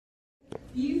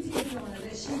beauty of Donna,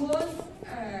 that she was,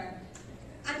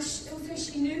 and also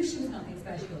she knew she was nothing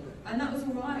special, and that was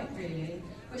all right, really.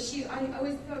 But I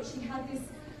always felt she had this,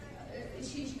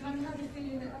 she kind of had the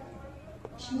feeling that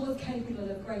she was capable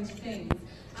of greater things.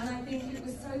 And I think it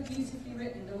was so beautifully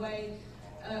written, the way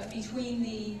between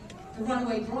the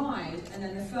Runaway Bride and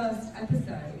then the first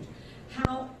episode,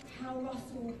 how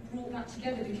Russell brought that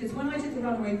together. Because when I did the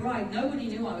Runaway Bride, nobody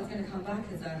knew I was going to come back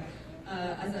as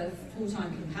a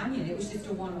full-time companion. It was just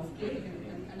a one-off gig,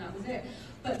 and that was it.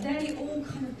 But then it all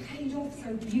kind of paid off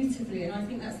so beautifully, and I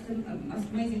think that's the most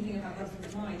amazing thing about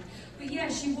Russell's mind. But yeah,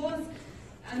 she was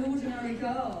an ordinary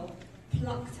girl,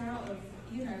 plucked out of,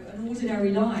 you know, an ordinary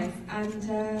life, and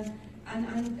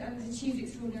achieved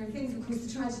extraordinary things. Of course,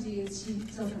 the tragedy is she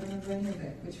doesn't remember any of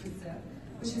it,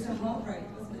 which was a heartbreak,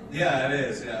 wasn't it? Yeah, it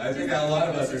is. Yeah, I think a lot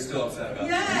of us are still upset about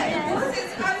that. Yeah, it was.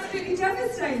 It's absolutely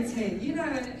devastating, you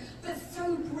know. But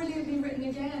so brilliantly written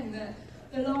again that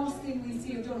the last thing we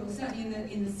see of Donna, well,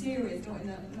 certainly in the series, not in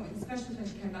the specials when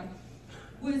she came back,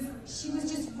 was she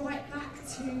was just right back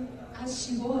to as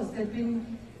she was. There'd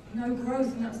been no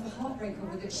growth, and that was the heartbreak of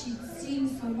her, that she'd seen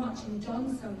so much and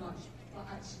done so much, but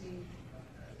actually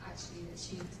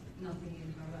achieved nothing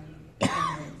in her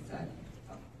own. So.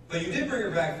 But you did bring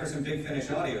her back for some Big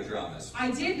Finish audio dramas. I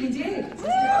did, we did.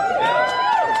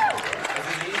 Yeah. Was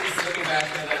it easy looking back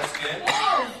at that skit?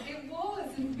 It was,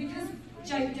 and because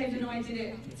David and I did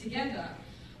it together,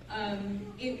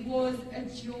 it was a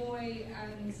joy,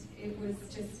 and it was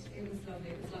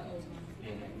lovely. It was like old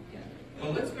times. Yeah.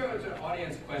 Well, let's go to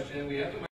audience question. We have the